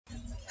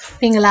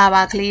မင်္ဂလာ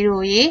ပါကလေး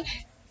တို့ရေ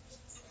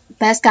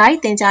Best Guide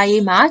သင်ကြား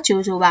ရေးမှာကြို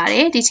ဆိုပါရ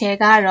စေဒီချဲ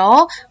က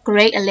တော့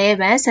Grade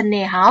 11 စန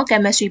စ်ဟောင်း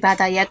Chemistry ဘာ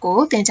သာရပ်ကို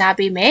သင်ကြား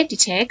ပေးမယ်ဒီ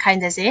ချဲခိုင်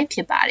သစင်ဖြ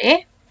စ်ပါတယ်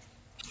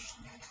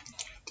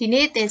ဒီ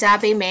နေ့သင်ကြား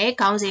ပေးမယ်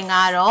ခေါင်းစဉ်က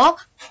တော့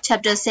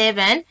Chapter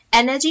 7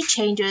 Energy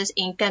Changes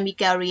in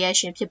Chemical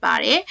Reaction ဖြစ်ပါ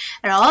တယ်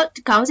အဲ့တော့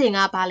ခေါင်းစဉ်က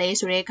ဘာလဲ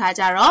ဆိုတဲ့အခါ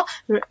ကျတော့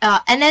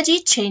Energy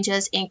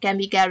Changes in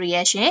Chemical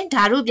Reaction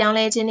ဓာတုပြောင်း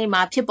လဲခြင်းတွေ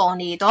မှာဖြစ်ပေါ်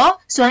နေသော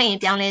စွမ်းအင်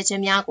ပြောင်းလဲခြ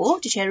င်းများကို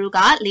ဒီချဲတို့က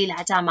လေ့လာ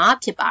ကြမှာ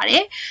ဖြစ်ပါတ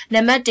ယ်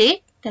နံပါတ်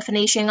1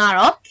 definition က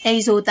တော့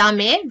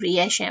exothermic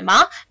reaction မှာ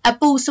အ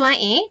ပူစွမ်း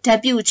အင်ဓာ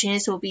တ်ပြုခြင်း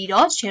ဆိုပြီး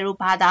တော့ခြေတို့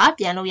ဘာသာ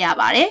ပြန်လို့ရ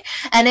ပါတယ်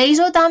An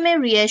exothermic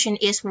reaction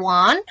is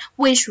one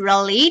which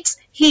relates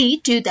heat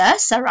to the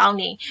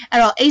surrounding အဲ့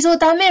တော့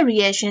exothermic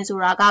reaction ဆို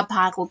တာက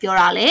ဘာကိုပြော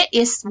တာလဲ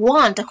is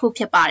one တစ်ခု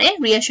ဖြစ်ပါတယ်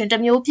reaction တ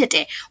စ်မျိုးဖြစ်တ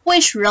ယ်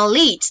which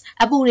relates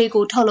အပူတွေ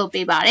ကိုထုတ်လုပ်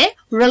ပေးပါတယ်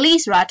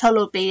release ဆိုတာထုတ်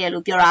လုပ်ပေးတယ်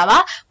လို့ပြောတာပါ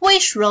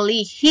which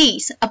release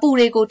heat အပူ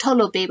တွေကိုထုတ်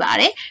လုပ်ပေးပါ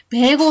တယ်ဘ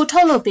ယ်ကိုထု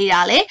တ်လုပ်ပေး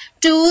တာလဲ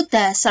to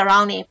the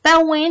surrounding ပ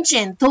တ်ဝန်းကျ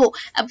င်သို့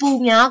အပူ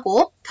များ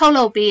ကိုထုတ်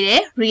လုပ်ပေး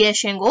တဲ့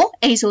reaction ကို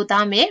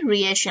exothermic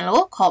reaction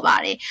လို့ခေါ်ပါ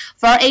တယ်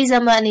for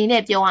example အနေ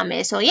နဲ့ပြောရမ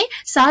ယ်ဆိုရင်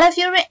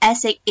sulfuric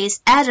acid is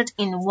added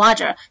in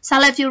water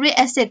sulfuric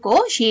acid ကို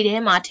ရေထဲ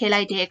မှာထည့်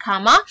လိုက်တဲ့အခါ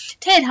မှာ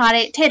ထည့်ထား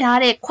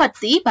တဲ့ခွက်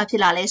သည်ဘာဖြ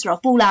စ်လာလဲဆို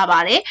တော့ပူလာပါ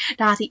တယ်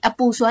ဒါစီအ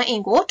ပူစွမ်းအ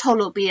င်ကိုထုတ်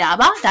လုပ်ပေးတာ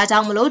ပါဒါကြော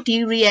င့်မလို့ဒီ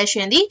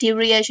reaction သည်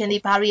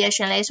ဘာ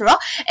reaction လဲဆိုတော့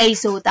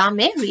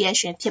exothermic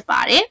reaction ဖြစ်ပါ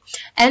တယ်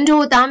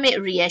endothermic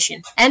reaction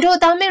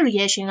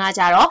က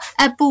ကြတော့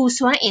အပူ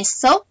စွမ်းအင်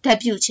စုပ်ဓာတ်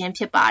ပြုခြင်း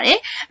ဖြစ်ပါတယ်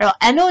အဲ့တော့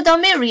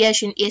endothermic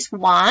reaction is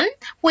one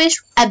which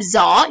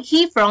absorb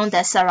heat from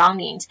the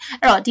surroundings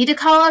အဲ့တော့ဒီတစ်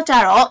ခါကြ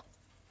တော့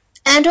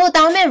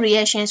endothermic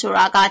reaction ဆို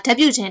တာကဓာတ်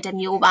ပြုခြင်းတစ်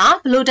မျိုးပါ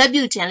ဘလို့ဓာတ်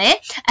ပြုခြင်းလဲ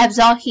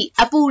absorb heat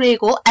အပူတွေ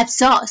ကို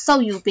absorb စု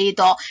ပ်ယူပေး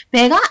တော့ဘ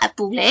ယ်ကအ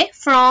ပူလဲ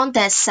from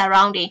the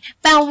surrounding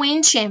ပတ်ဝ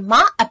န်းကျင်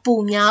မှာအပူ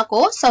များ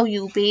ကိုစုပ်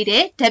ယူပေး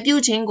တဲ့ဓာတ်ပြု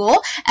ခြင်းကို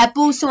အ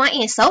ပူစွမ်းအ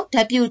င်စုပ်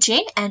ဓာတ်ပြုခြ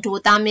င်း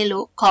endothermic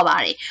လို့ခေါ်ပါ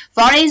တယ်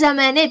for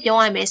example နဲ့ပြော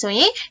ရမယ်ဆိုရ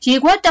င်ရေ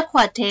ခွက်တစ်ခွ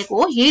က်ထဲ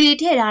ကိုရေလီ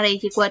ထည့်ထားတဲ့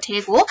ရေခွက်ထဲ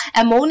ကို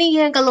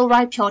ammonium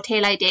chloride ဖြော်ထ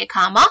ည့်လိုက်တဲ့အ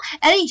ခါမှာ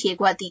အဲ့ဒီရေ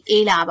ခွက်ဒီ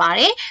အေးလာပါတ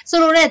ယ်ဆို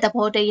လိုတဲ့သ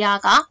ဘောတရား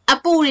ကအ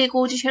ပူတွေ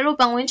ကိုဒီ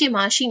ပတ်ဝန်းကျင်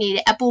မှာရှိနေ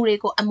တဲ့အပူတွေ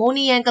ကို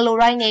ammonium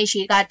chloride နဲ့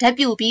ရေကဓာတ်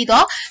ပြုပြီး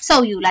တော့စု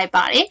ပ်ယူလိုက်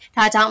ပါတယ်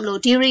ဒါကြောင့်မ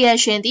လို့ဒီ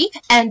reaction ဒီ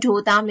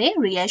endothermic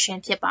reaction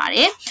ဖြစ်ပါတ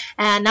ယ်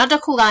နောက်တ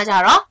စ်ခုကကြ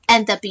တော့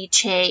enthalpy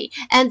change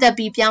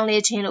enthalpy ပြောင်းလဲ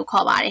ခြင်းလို့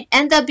ခေါ်ပါတယ်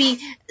enthalpy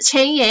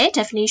change ရဲ့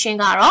definition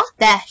ကတော့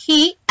the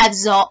heat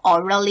absorbed or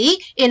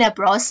released in a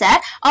process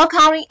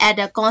occurring at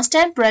a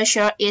constant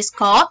pressure is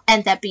called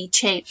enthalpy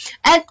change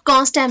at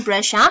constant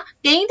pressure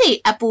ကိန်းတွေ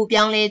အပူ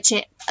ပြောင်းလဲခြ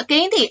င်းကိ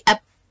န်းတွေ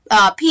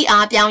ဖိ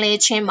အားပြောင်းလဲ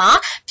ခြင်းမှာ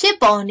ဖြစ်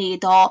ပေါ်နေ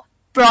သော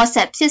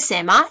process ဖြစ်စ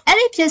ဉ်မှာအဲ့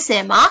ဒီဖြစ်စ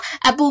ဉ်မှာ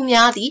အပူ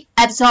များသည်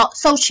absorb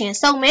စုပ်ခြင်း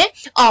စုပ်မယ်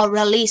or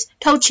release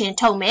ထုတ်ခြင်း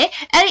ထုတ်မယ်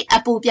အဲ့ဒီအ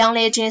ပူပြောင်း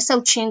လဲခြင်းစု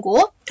ပ်ခြင်း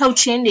ကိုထုတ်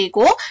ခြင်းတွေ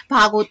ကို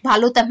ဘာ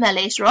လို့သတ်မှတ်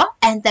လဲဆိုတော့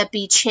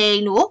enthalpy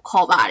change လို့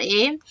ခေါ်ပါတ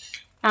ယ်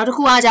နောက်တစ်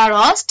ခုကကြ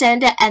တော့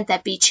standard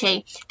enthalpy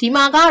change ဒီ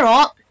မှာက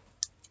တော့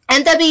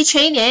enthalpy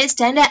change နဲ့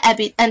standard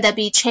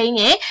enthalpy change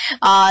နဲ့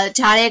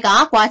ဂျားတွေက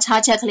ကွာ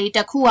ခြားချက်ကလေးတ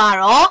စ်ခုက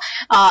တော့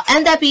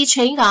enthalpy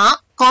change က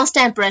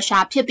constant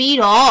pressure ဖြစ်ပြီး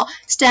တော့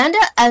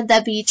standard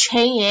enthalpy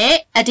change ရဲ့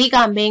အဓိက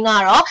main က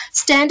တော့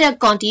standard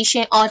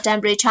condition or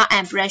temperature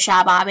and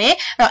pressure ပါပဲ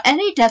အဲ့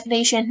ဒီ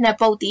definition နှစ်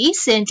ပုဒ်ဒီ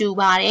ဆင်တူ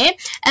ပါတယ်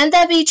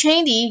enthalpy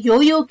change ဒီ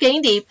ရိုးကိ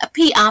န်းတွေအ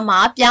ဖိအားမှာ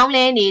ပြောင်း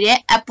လဲနေတဲ့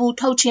အပူ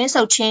ထုတ်ခြင်း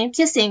စုပ်ခြင်းဖြ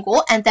စ်စဉ်ကို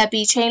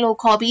enthalpy change လို့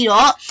ခေါ်ပြီး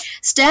တော့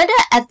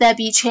standard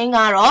enthalpy change က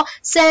တော့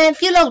စံ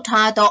ပြုလုပ်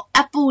ထားသော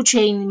အပူ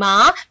ချိန်မှာ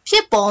ဖြ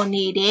စ်ပေါ်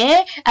နေတဲ့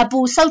အပူ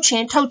စုပ်ခြ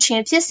င်းထုတ်ခြ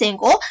င်းဖြစ်စဉ်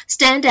ကို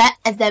standard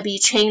enthalpy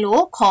change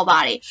လို့ခေါ်ပါ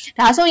တယ်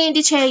ဒါဆိုရင်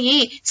ဒီချေ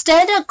ကြီး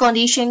standard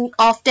condition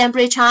of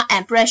temperature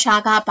and pressure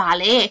ကပါ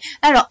လေ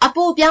အဲ့တော့အ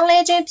ပူပြောင်းလဲ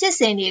ခြင်းဖြစ်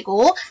စဉ်တွေ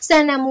ကိုစံ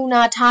နမူ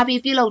နာထား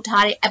ပြီးပြုလုပ်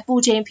ထားတဲ့အပူ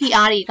ချိန်ဖိ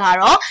အားတွေက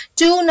တော့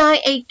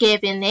298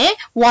 Kelvin နဲ့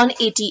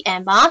180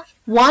 M ပါ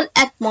1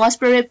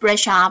 atmospheric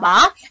pressure ပါ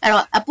အဲ့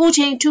တော့အပူ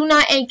ချိန်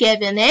298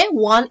 Kelvin နဲ့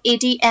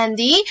180 M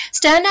ဒီ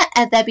standard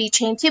enthalpy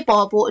change ဖြစ်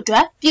ပေါ်ဖို့အတွ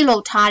က်ပြုလု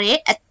ပ်ထားတဲ့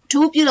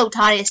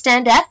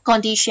standard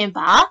condition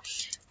ပါ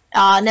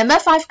number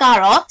 5က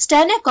တော့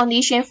standard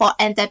condition for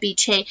enthalpy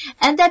change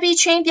enthalpy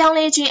change ပြောင်း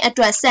လဲခြင်းအ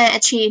တွက်စံ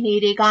အခြေအနေ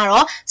တွေက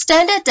တော့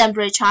standard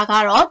temperature က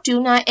တော့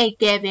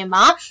298 Kelvin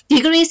ပါ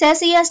degree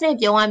Celsius နဲ့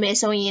ပြောရမယ်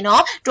ဆိုရင်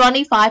တော့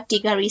25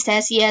 degree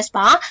Celsius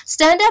ပါ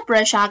standard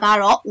pressure က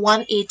တော့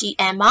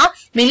180 M ပါ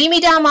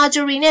millimeter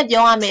mercury နဲ့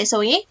ပြောရမယ်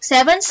ဆိုရင်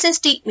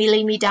760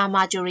 millimeter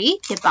mercury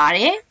ဖြစ်ပါတ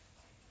ယ်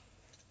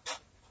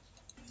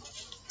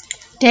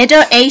delta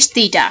H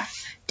theta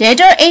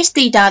delta H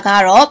theta က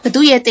တော့ဘ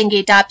သူရဲ့သင်္ကေ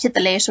တဖြစ်တ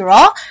ယ်လဲဆို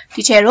တော့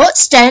ဒီချေတို့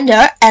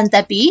standard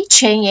enthalpy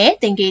change ရဲ့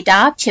သင်္ကေတ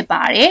ဖြစ်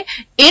ပါတယ်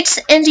it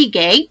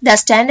indicate the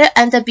standard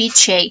enthalpy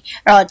change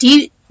အဲ့တော့ဒီ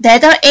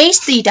delta H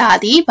theta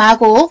သည်ဘာ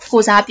ကို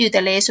ကိုစားပြုတ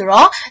ယ်လဲဆို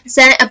တော့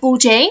စံအပူ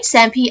ချိန်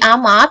စံဖိအား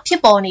မှာဖြ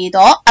စ်ပေါ်နေ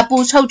သောအပူ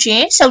ထုတ်ခြ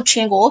င်းစုပ်ခြ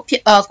င်းကို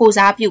ကို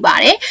စားပြုပါ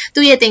တယ်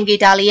သူရဲ့သင်္ကေ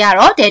တလေးက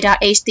တော့ delta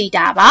H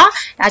theta ပါ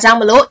ဒါကြောင့်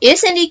မလို့ is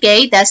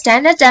indicate the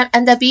standard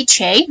enthalpy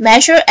change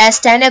measured as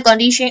standard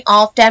condition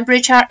of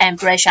temperature and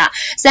pressure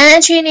စံ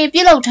အခြေအနေ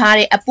ပြုလုပ်ထား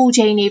တဲ့အပူ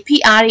ချိန်တွေဖိ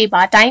အားတွေ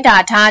ပါတိုင်းတာ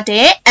ထား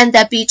တဲ့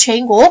enthalpy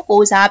change ကို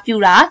ကိုစားပြု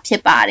တာဖြ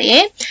စ်ပါတ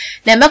ယ်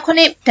နံပါတ်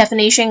9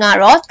 definition က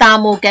တော့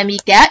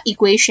thermochemical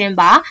equation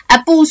ပါအ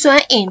ပူစွ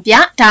မ်းအင်ပြ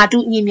ဓာတု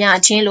ညီမျှ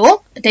ခြင်းလို့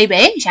အဓိပ္ပာ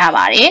ယ်ရ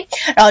ပါတယ်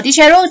အဲ့တော့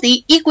teacher တို့ဒီ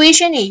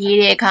equation တွေရေး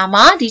တဲ့အခါ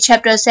မှာဒီ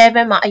chapter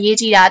 7မှာအရေး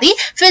ကြီးတာဒီ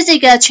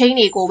physical chain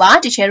တွေကိုပါ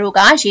teacher တို့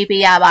ကရေး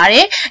ပေးရပါတ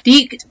ယ်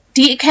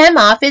ဒီအခန်း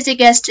မှာ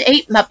physical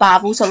state မပါ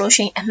ဘူးဆိုလို့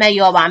ရှိရင်အမှတ်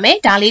ရောပါမယ်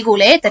ဒါလေးကို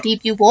လည်းသတိ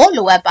ပြုဖို့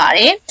လိုအပ်ပါတ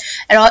ယ်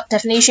အဲ့တော့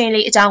definition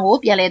လေးအကြောင်းကို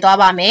ပြန်လည်သွား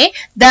ပါမယ်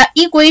the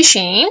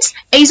equations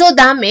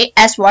exothermic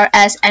as well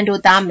as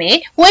endothermic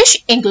which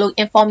include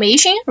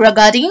information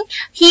regarding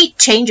heat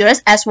changes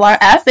as well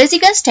as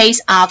physical states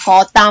are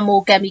called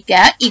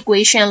thermochemical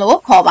equation လို့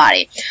ခေါ်ပါတ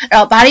ယ်အဲ့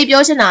တော့ဘာတွေ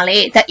ပြောချင်တာလဲ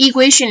the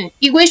equation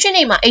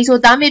တွေမှာ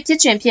exothermic ဖြစ်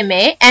ခြင်းဖြစ်မ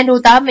ယ်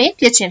endothermic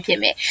ဖြစ်ခြင်းဖြစ်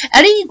မယ်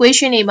အဲ့ဒီ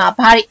equation တွေမှာ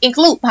ဘာတွေ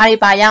include ဘာတွေ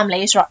ပါရမ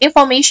လဲဆိုတော့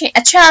information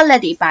အချက်အလ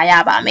က်တွေပါရ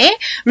ပါမယ်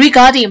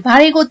regarding ဘာ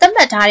တွေကိုသတ်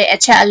မှတ်ထားတဲ့အ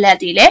ချက်အလက်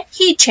တွေလဲ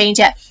heat change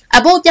အ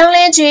ပူပြောင်း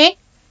လဲခြင်း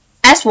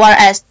as well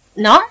as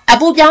နော်အ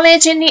ပူပြောင်းလဲ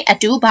ခြင်းနဲ့အ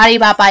တူဘာတွေ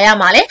ပါရ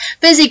မှာလဲ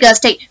physical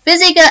state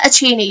physical အ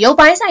ခြေအနေရုပ်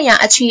ပိုင်းဆိုင်ရာ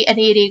အခြေအ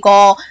နေတွေ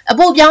ကိုအ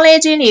ပူပြောင်းလဲ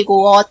ခြင်းတွေ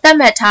ကိုသတ်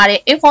မှတ်ထားတဲ့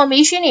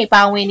information တွေ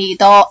ပါဝင်နေ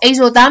သော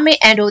exothermic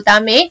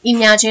endothermic ညီ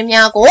မျှခြင်း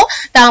များကို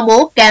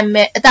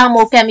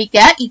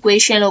thermochemical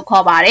equation လို့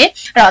ခေါ်ပါတယ်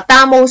အဲ့တော့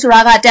thermo ဆို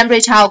တာက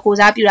temperature ကို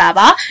စားပြုတာ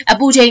ပါအ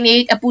ပူချိန်တွေ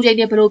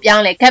ဘယ်လိုပြော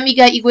င်းလဲ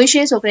chemical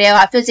equation ဆိုကြတဲ့က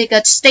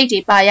physical state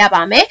တွေပါရ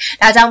ပါမယ်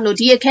ဒါကြောင့်မလို့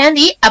ဒီအခန်း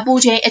ဒီအပူ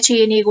ချိန်အခြေ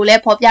အနေကိုလ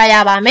ည်းဖော်ပြရ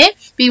ပါမယ်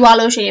ပြီးသွား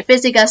လို့ရှိရင်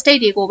physical state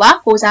တွေကိုပါ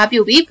ကိုစားပြု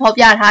ပြီးဖော်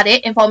ပြထားတဲ့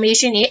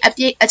information တွေ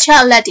အချက်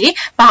အလက်တွေ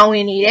ပါဝ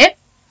င်နေတဲ့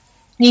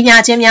ညီမျှ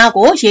ခြင်းများ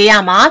ကိုရေးရ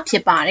မှာဖြ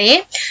စ်ပါတယ်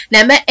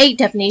နံပါတ်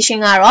8 definition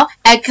ကတော့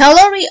a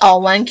calorie or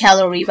 1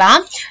 calorie ပါ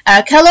a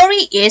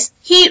calorie is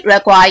heat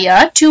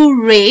required to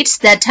raise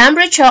the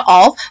temperature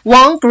of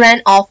 1 gram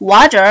of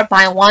water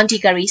by 1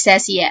 degree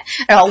Celsius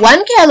အဲ့တော့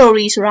1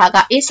 calorie ဆိုတာက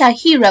is a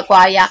heat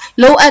required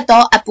လိုအပ်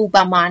သောအပူပ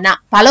မာဏ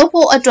ဘာလို့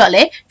ဖို့အတွက်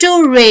လဲ to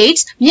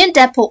raise မြင့်တ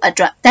က်ဖို့အ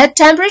တွက် the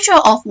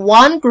temperature of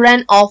 1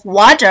 gram of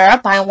water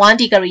by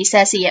 1 degree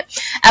Celsius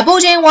အပူ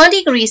ချိန်1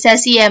 degree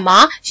Celsius မှာ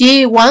ရေ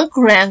1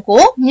 gram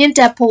ကိုမြင့်တ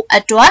က်ဖို့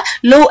အတွက်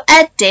လိုအ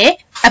ပ်တဲ့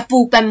အပူ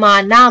ပမာ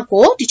ဏ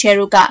ကိုဒီချေ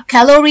တို့က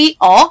calorie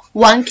or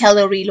 1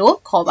 calorie လို့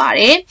ခေါ်ပါ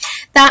တယ်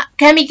ဒါ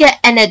chemical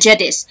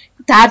energetics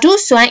ဓာတု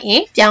စွမ်းအ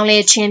င်ပြောင်းလဲ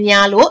ခြင်း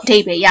များလို့အဓိ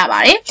ပ္ပာယ်ရပါ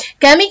တယ်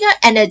chemical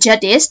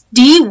energetics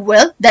deal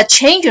with the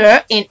change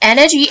in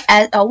energy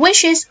as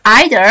which is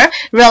either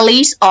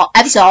released or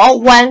absorbed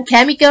when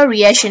chemical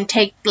reaction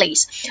take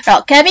place အဲ့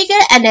တော့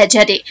chemical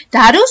energetic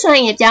ဓာတုစွမ်း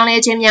အင်ပြောင်းလဲ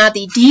ခြင်းများသ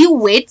ည် deal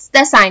with သ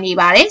က်ဆိုင်နေ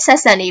ပါတယ်ဆက်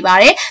စပ်နေပါ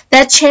တယ်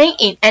the change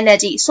in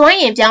energy စွမ်း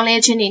အင်ပြောင်းလဲ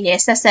ခြင်းတွေနဲ့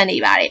ဆက်စပ်နေ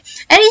ပါတယ်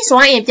အဲ့ဒီစွ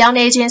မ်းအင်ပြောင်း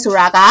လဲခြင်းဆို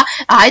တာက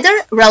either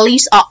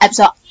release or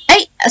absorb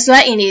အစွ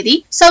မ်းအင်တွေသည်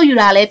စုပ်ယူ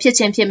တာလည်းဖြစ်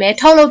ခြင်းဖြစ်မယ်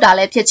ထုတ်လုပ်တာလ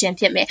ည်းဖြစ်ခြင်း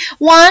ဖြစ်မယ်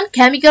one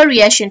chemical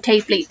reaction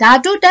take place ဓာ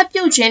တုဓာတ်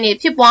ပြုတ်ခြင်းတွေ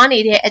ဖြစ်ပွားနေ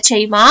တဲ့အချိ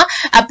န်မှာ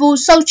အပူ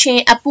စုပ်ခြ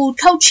င်းအပူ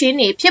ထုတ်ခြင်း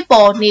တွေဖြစ်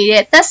ပေါ်နေ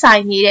တဲ့သက်ဆို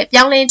င်နေတဲ့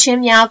ပြောင်းလဲခြင်း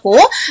များ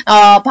ကို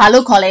ဘာ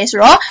လို့ခေါ်လဲဆို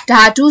တော့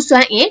ဓာတုစွ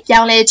မ်းအင်ပြော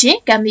င်းလဲခြင်း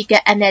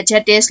chemical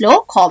energetics လို့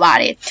ခေါ်ပါ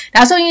တယ်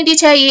ဒါဆိုရင်ဒီ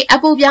ချက်ရေးအ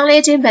ပူပြောင်းလဲ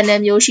ခြင်းဘယ်နှ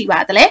မျိုးရှိပါ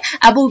သလဲ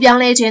အပူပြော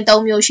င်းလဲခြင်း၃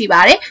မျိုးရှိ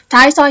ပါတယ်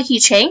types of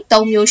heat change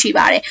 ၃မျိုးရှိ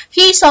ပါတယ်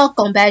heat of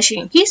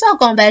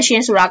combustion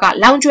ဆိုတာက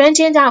လောင်ကျွမ်း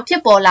ခြင်းကြောင့်ဖြ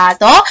စ်ပေါ်လာ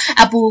သော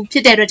အပူဖြ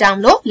စ်တဲ့အတွက်ကြောင့်မ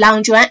လို့လော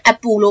င်ကျွမ်းအ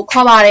ပူလို့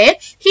ခေါ်ပါတယ်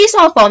heat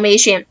of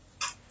formation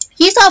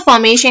heat of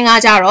formation က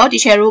ကြတော့ဒီ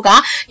ချေတို့က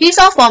heat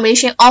of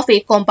formation of a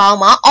compound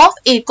မှာ of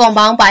a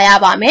compound ပါရ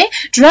ပါမယ်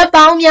drop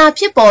ပေါင်းများ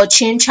ဖြစ်ပေါ်ခြ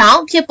င်းကြော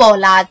င့်ဖြစ်ပေါ်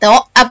လာသော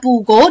အပူ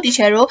ကိုဒီ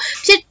ချေတို့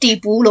ဖြစ်တည်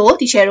ပူလို့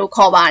ဒီချေတို့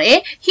ခေါ်ပါတယ်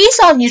heat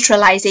of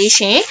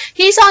neutralization က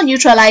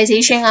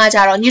ကြ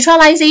တော့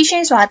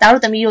neutralization ဆိုတာ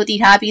တို့သမီးတို့သိ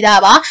ထားပြီးသား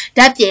ပါ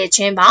ဓာတ်ပြဲခြ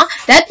င်းပါ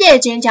ဓာတ်ပြဲ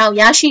ခြင်းကြောင့်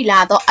ရရှိလာ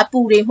သောအပူ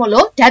တွေမို့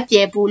လို့ဓာတ်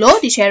ပြဲပူလို့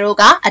ဒီချေတို့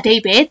ကအဓိ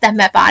ပ္ပာယ်သတ်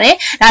မှတ်ပါတယ်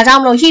ဒါကြော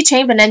င့်မလို့ heat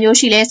change ဘယ်နှမျိုး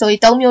ရှိလဲဆိုရ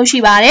င်၃မျိုးရှိ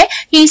ပါတယ်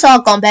heat of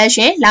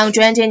combustion လောင်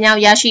ကျွမ်းခြင်းကြော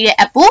င့်ရရှိတဲ့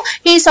အပူ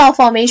heat of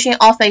formation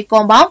of a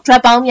compound ဓာ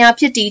တ်ပေါင်းများ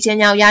ဖြစ်တည်ခြင်း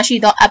ကြောင့်ရရှိ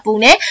သောအပူ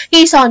နဲ့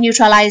heat of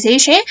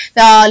neutralization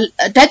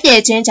ဓာတ်ပြဲ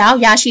ခြင်းကြောင့်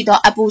ရရှိသော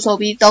အပူဆို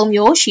ပြီး၃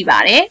မျိုးရှိပါ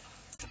တယ်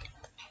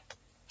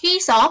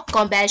heat of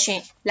combustion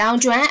လောင်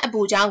ကျွမ်းအ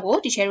ပူကြောင့်ကို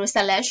ဒီချေတို့ဆ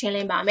က်လက်ရှင်းလ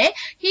င်းပါမယ်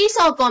heat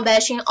of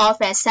combustion of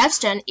a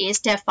substance is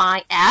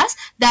defined as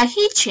the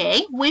heat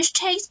change which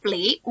takes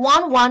place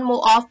when 1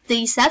 mole of the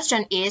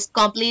substance is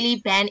completely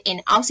burned in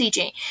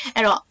oxygen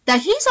အဲ့တော့ the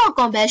heat of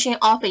combustion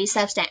of a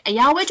substance အ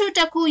ရာဝတ္ထုတ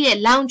စ်ခုရဲ့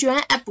လောင်ကျွ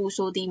မ်းအပူ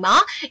ဆိုသည်မှာ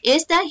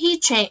is the heat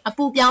change အ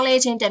ပူပြောင်းလဲ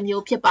ခြင်းတစ်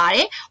မျိုးဖြစ်ပါတ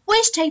ယ်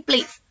which take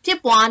place ဖြစ်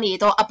ပွားနေ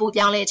သောအပူ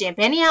ပြောင်းလဲခြင်းဘ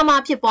ယ်နေရာမှာ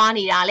ဖြစ်ပွား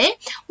နေတာလဲ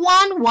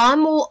one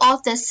mole of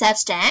the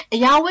substance အ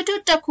ရာဝတ္ထု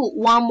တစ်ခု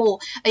 1 mole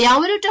အရာ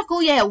ဝတ္ထု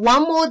Yawadukuye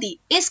one more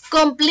is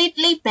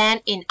completely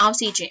banned in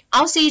oxygen.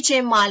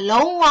 Oxygen ma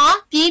longwa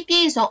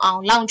pipi so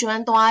on long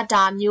juan toa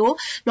damu,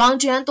 long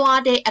juan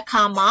toa de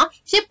akama,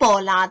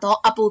 hipola do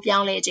apu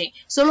piang legend.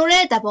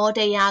 Solore the bode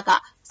yaga.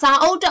 Sa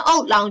out the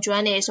out long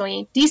juan is so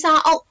in. These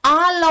are out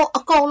alo a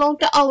colon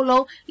the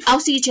olo,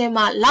 oxygen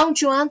ma long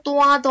juan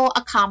toa do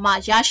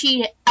akama,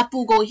 yashi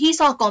apugo he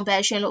saw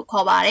compassion look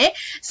covare.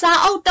 Sa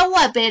out the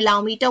wabe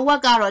long me the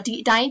wagaro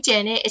di dine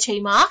jene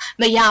echema,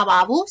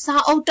 mayababu,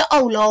 sa out the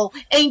olo,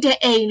 ain't the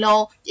a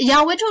low,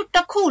 Yawitu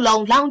the cool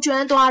long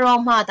juan to our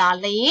mother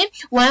lane,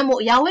 one more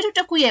Yawitu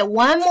the queer,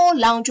 one more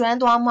long juan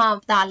to our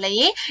mother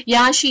lane,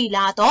 Yashi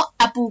lato,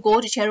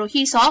 apugo the chero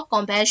he saw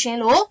compassion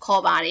low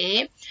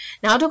covare.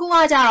 Now to go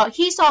out,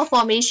 he saw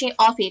formation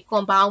of a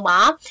compound,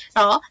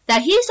 the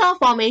he saw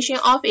formation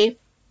of a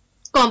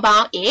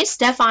compound is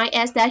defined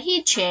as the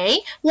heat chain.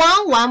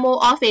 One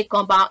more of a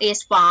compound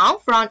is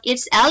found from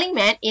its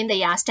element in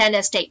the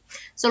standard state.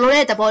 So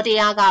let the body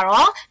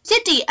agaro,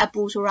 Kitty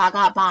Apu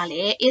Suraga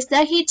Bale is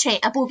the heat chain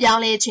Apu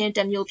Biale chain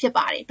the new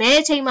pipari.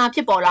 Bechema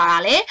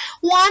pipolare.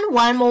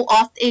 One more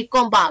of a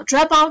compound.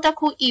 Drop out the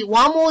ku e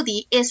one more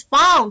is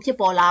found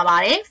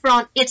pipolare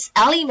from its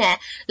element.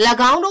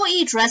 Lagando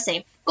e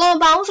dressing.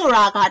 Compound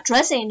Suraga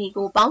dressing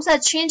nigo bounce a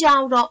change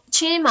out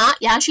chema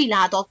yashi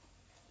lado.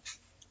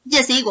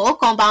 Yes, ego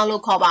compound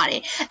look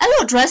cobare.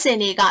 Hello dressing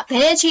nigga,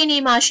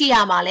 Pechini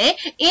Mashia Male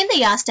in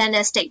the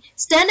standard state.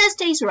 Standard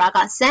state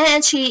raga,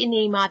 Sanchi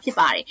Nima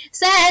Pipari.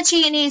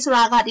 Sanchi is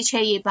raga di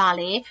Che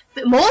Bale,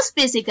 most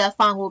physical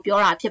fun who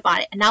pure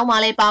pipari. Now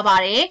Male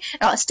Babare,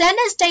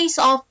 standard states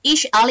of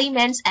each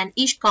elements and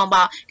each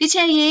compound. Di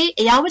Che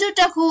Yawitu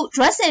Taku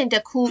dressing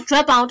the ku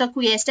drop out the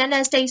ku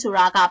standard states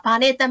raga,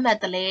 Paneta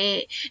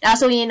Metale.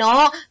 So you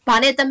know,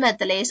 Paneta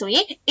Metale, so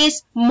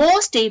it's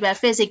most stable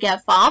physical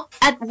form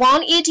at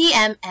 180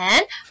 ATM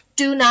and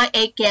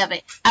 298 Kelvin.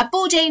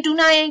 Apu chain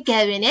 298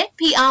 Kelvin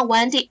PR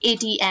 180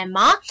 ATM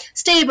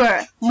stable,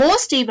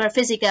 most stable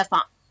physical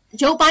form.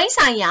 Yo bai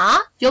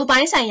sanya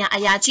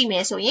ayachi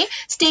me so yin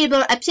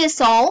stable အဖြစ်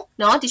ဆုံး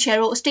เนาะ teacher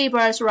တို့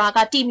stable ဆိုတာက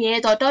တည်မြဲ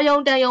တော့တ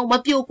ယုံမ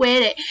ပြုတ်ကွဲ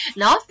တဲ့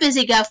เนาะ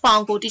physical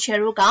form ကို teacher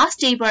တို့က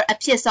stable အ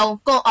ဖြစ်ဆုံး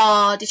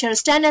teacher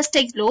standard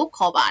state လို့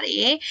ခေါ်ပါတ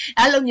ယ်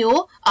အဲ့လို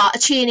မျိုးအ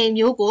ခြေအနေ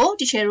မျိုးကို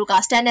teacher တို့က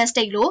standard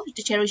state လို့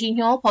teacher တို့ရည်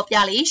ညွှန်းဖော်ပြ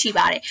လေးရှိ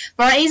ပါတယ်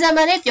for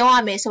example နဲ့ပြောရ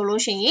မယ်ဆို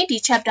လို့ရှိရင်ဒီ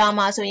chapter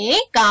မှာဆိုရင်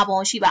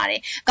carbon ရှိပါတယ်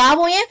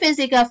carbon ရဲ့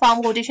physical form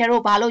ကို teacher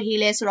တို့ဘာလို့ရေး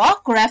လဲဆိုတော့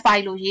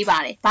graphite လို့ရေးပါ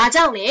တယ်ဘာ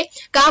ကြောင့်လဲ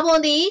carbon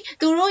ဒီ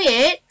သူတို့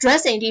ရဲ့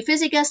dressing ဒီ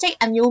physical state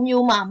အမျိုး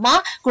မျိုးမှာ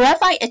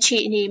graphite အခြေ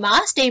အနေမှာ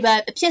stable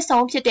အဖြစ်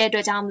ဆုံးဖြစ်တဲ့အတွ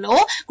က်ကြောင့်မ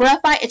လို့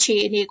graphite အခြေ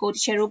အနေကို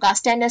teacher တို့က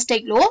standard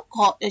state လို့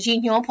ရည်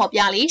ညွှန်းဖော်ပြ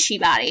လေးရှိ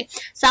ပါတယ်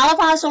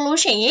sulfur ဆိုလို့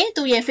ရှိရင်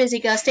သူရဲ့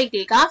physical state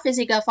တွေက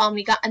physical form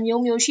တွေကအ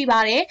မျိုးမျိုးရှိပါ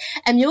တယ်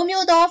အမျိုး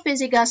မျိုးသော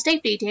physical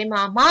state တွေထဲ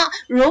မှာ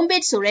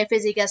rhombic ဆိုတဲ့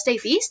physical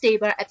state ဒီ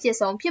stable အဖြစ်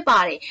ဆုံးဖြစ်ပါ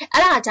တယ်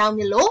အဲ့ဒါကြောင့်မ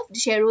လို့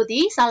teacher တို့ဒီ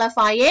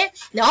sulfur ရဲ့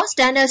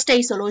standard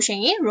state ဆိုလို့ရှိ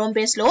ရင်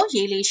rhombic လို့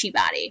ရေးလေးရှိ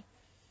ပါတယ်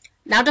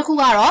နောက်တစ်ခု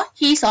ကတော့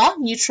heat of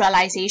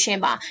neutralization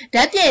ပါ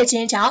ဓာတ်ပြည့်ခြ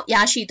င်းကြောင့်ရ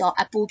ရှိသော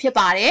အပူဖြစ်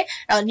ပါတယ်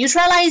အဲ့တော့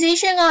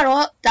neutralization က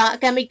တော့ဒါ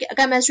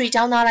chemistry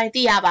ကျောင်းသားတိုင်း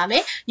သိရပါမ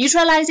ယ်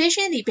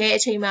neutralization ဒီဘယ်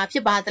အချိန်မှာဖြ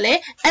စ်ပါသလဲ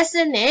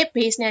acid နဲ့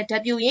base နဲ့ဓာ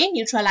တ်ပြုရင်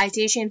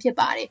neutralization ဖြစ်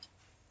ပါတယ်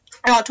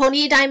အဲ့တော့ထိုန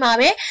ည်းအတိုင်းပါ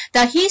ပဲ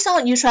the heat of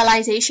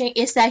neutralization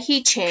is the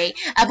heat chain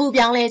အပူ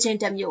ပြောင်းလဲခြင်း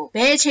တစ်မျိုးဘ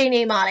ယ်အချိန်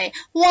နေမှာလဲ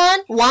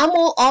one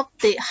mole of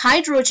the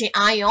hydrogen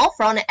ion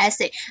from the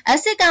acid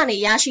ကနေ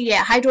ရရှိ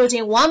တဲ့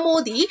hydrogen 1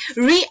 mole သည်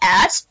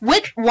reacts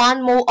with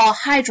 1 mole of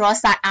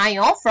hydroxide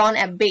ion from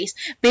a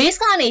base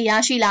ကနေရ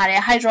ရှိလာ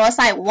တဲ့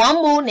hydroxide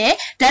 1 mole နဲ့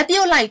ဓာတ်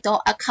ပြုတ်လိုက်သော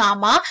အခါ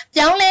မှာ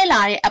ပြောင်းလဲ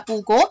လာတဲ့အပူ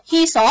ကို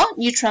heat of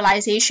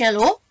neutralization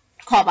လို့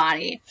ခေါ်ပါ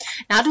တယ်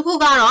နောက်တစ်ခု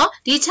ကတော့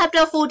ဒီ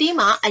chapter 14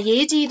မှာအ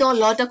ရေးကြီးသော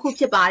law တစ်ခု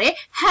ဖြစ်ပါတယ်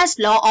Hess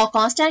law of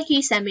constant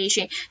heat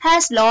summation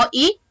Hess law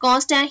is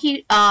constant heat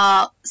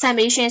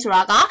summation ဆို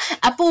တာက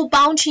အပူ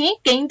ပေါင်းခြင်း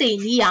ကိန်းတွေ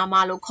နိယာမ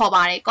လို့ခေါ်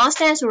ပါတယ်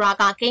constant ဆိုတာ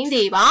ကကိန်း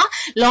တွေပါ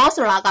law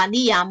ဆိုတာက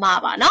နိယာမ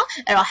ပါเนาะ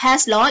အဲ့တော့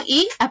Hess law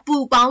is အပူ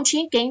ပေါင်းခြ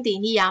င်းကိန်းတွေ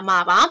နိယာမ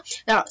ပါ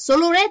အဲ့တော့ဆို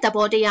လိုတဲ့သ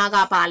ဘောတရားက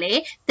ပါလေ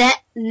that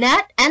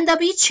net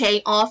enthalpy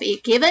chain of a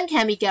given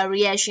chemical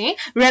reaction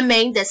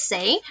remain the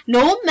same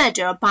no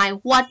matter by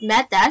what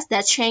methods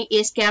the chain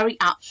is carried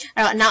out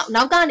အဲ့တော့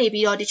နောက်ကနေ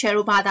ပြီးတော့ teacher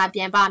တို့ဘာသာပြ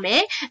န်ပါမ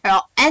ယ်အဲ့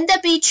တော့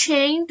enthalpy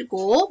chain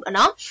ကိုเน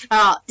าะ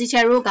အဲ့တော့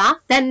teacher တို့က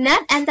the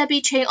net enthalpy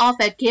chain of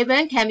a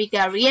given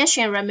chemical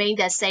reaction remain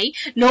the same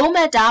no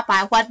matter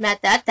by what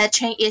method the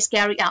chain is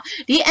carried out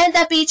ဒီ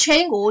enthalpy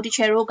chain ကို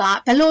teacher တို့က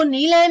ဘယ်လိုန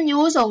ည်းလမ်း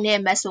မျိုးစုံနဲ့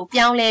မဆို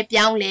ပြောင်းလဲဘ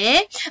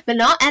ယ်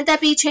နော်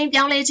enthalpy chain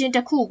ပြောင်းလဲခြင်းတ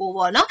စ်ခုကို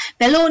ပေါ့နော်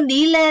ဘယ်လိုန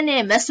ည်းလမ်း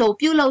နဲ့မဆို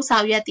ပြုလုပ်ဆော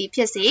င်ရသည်ဖြ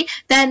စ်စေ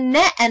the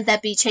net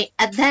enthalpy chain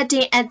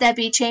adapting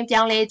enthalpy chain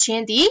ပြောင်းလဲခြ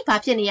င်းသည်ဘာ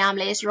ဖြစ်နေရမ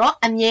လဲဆိုတော့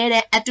အမြဲတ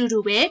မ်းအတူတူ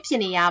ပဲဖြစ်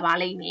နေရပါ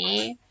လိမ့်မ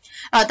ယ်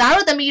ဒါ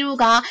တော့သမီးတို့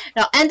က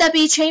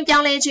enthalpy change ပြော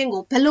င်းလဲခြင်း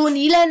ကိုဘယ်လိုန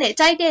ည်းလမ်းနဲ့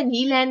ကြိုက်တဲ့န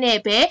ည်းလမ်းနဲ့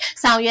ပဲ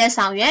ဆောင်ရွက်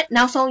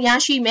နောက်ဆုံးရ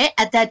ရှိမဲ့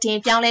အသက်တင်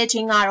ပြောင်းလဲခြ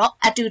င်းကတော့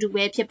အတူတူ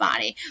ပဲဖြစ်ပါ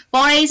တယ်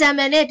for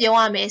example နဲ့ပြော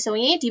ရမယ်ဆို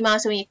ရင်ဒီမှာ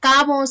ဆိုရင်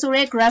carbon ဆို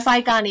တဲ့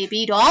graphite ကနေ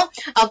ပြီးတော့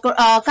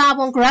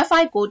carbon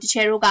graphite ကိုတ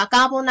ချေတို့က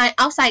carbon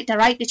dioxide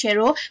direct တချေ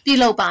တို့ပြု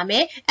လုပ်ပါမ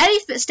ယ်အဲ့ဒီ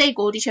state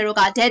ကိုတချေတို့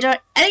က delta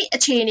အဲ့ဒီအ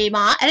ခြေအနေ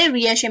မှာအဲ့ဒီ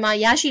reaction မှာ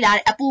ရရှိလာ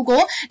တဲ့အပူ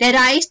ကို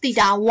delta H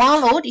theta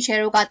 1လို့တချေ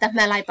တို့ကသတ်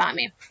မှတ်လိုက်ပါမ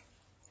ယ်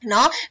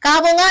နော်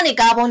carbon ကနေ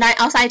carbon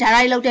dioxide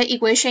direct လုပ်တဲ့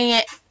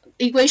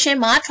equation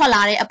မှာထွက်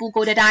လာတဲ့အပူ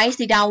ကို delta H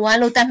theta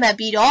 1လို့သတ်မှတ်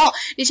ပြီးတော့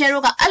ဒီချေ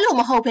တို့ကအဲ့လို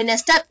မဟုတ်ဘဲနဲ့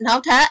step နော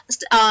က်ထ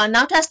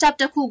ပ် step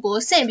တစ်ခုကို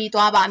ဆင့်ပြီး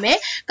သွားပါမယ်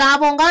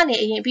carbon ကနေ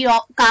အရင်ပြီး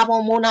တော့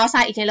carbon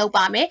monoxide အရင်လုပ်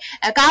ပါမယ်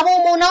carbon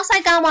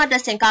monoxide ကမှတ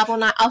စ်ဆင့် carbon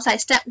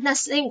dioxide step နှစ်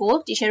ဆင့်ကို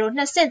ဒီချေတို့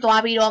နှစ်ဆင့်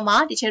သွားပြီးတော့မှ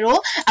ဒီချေတို့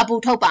အပူ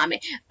ထုတ်ပါမ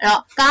ယ်အဲ့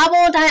တော့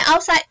carbon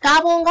dioxide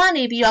carbon က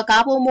နေပြီးတော့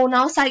carbon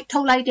monoxide ထု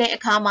တ်လိုက်တဲ့အ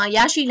ခါမှာရ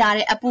ရှိလာ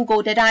တဲ့အပူကို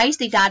delta H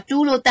theta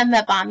 2လို့သတ်မှ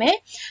တ်ပါမယ်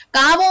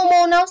carbon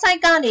monoxide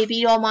ကနေ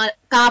ပြီးတော့မှ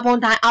carbon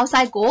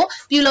dioxide ကို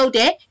ပြုလုပ်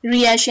တဲ့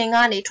reaction က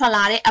နေထွက်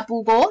လာတဲ့အပူ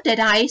ကို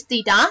delta H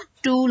theta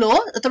 2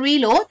လို့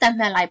3လို့သတ်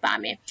မှတ်လိုက်ပါ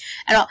မယ်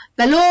အဲ့တော့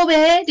ဘလို့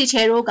ပဲဒီ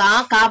ချေတို့က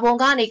carbon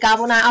ကနေ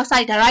carbon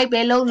dioxide direct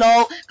ပဲလုပ်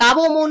လို့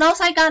carbon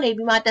monoxide ကနေ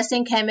ပြီးမှတဆ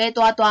င့်ခံပဲ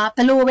သွားဘ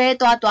လို့ပဲ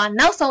သွား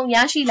နောက်ဆုံးရ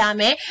ရှိလာ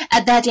မယ်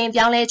အသက်တင်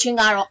ပြောင်းလဲခြင်း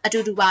ကတော့အတူ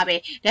တူပါပဲ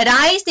delta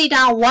H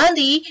theta 1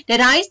ဒီ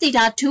delta H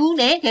theta 2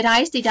နဲ့ delta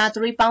H theta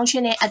 3 ပေါင်းခြ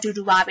င်းနဲ့အတူ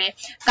တူပါပဲ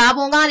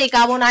carbon ကနေ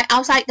carbon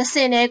dioxide တဆ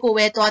င့်နဲ့ကို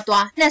ပဲ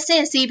သွားနှစ်ဆ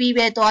င့်စီးပြီး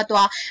ပဲသွား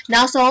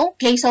နောက်ဆုံး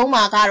ဂိတ်ဆုံး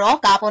မှာကတော့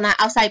carbon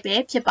dioxide ပဲ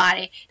ဖြစ်ပါတ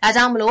ယ်ဒါ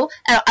ကြောင့်မလို့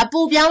အဲ့တော့အ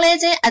ပူပြောင်းလဲ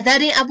ခြင်းအသက်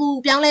တင်အပူ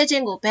ပြောင်းလဲခြ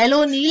င်းကိုဘယ်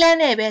လိုနည်းလမ်း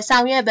နဲ့ပဲဆော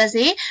င်ရွက်ပါ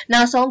စေ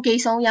နောက်ဆုံးဂိ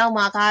တ်ဆုံးရောက်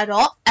မှာက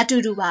တော့အတူ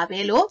တူပါပဲ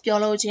လို့ပြော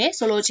လို့ခြင်း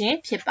ဆိုလို့ခြင်း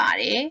ဖြစ်ပါ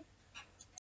တယ်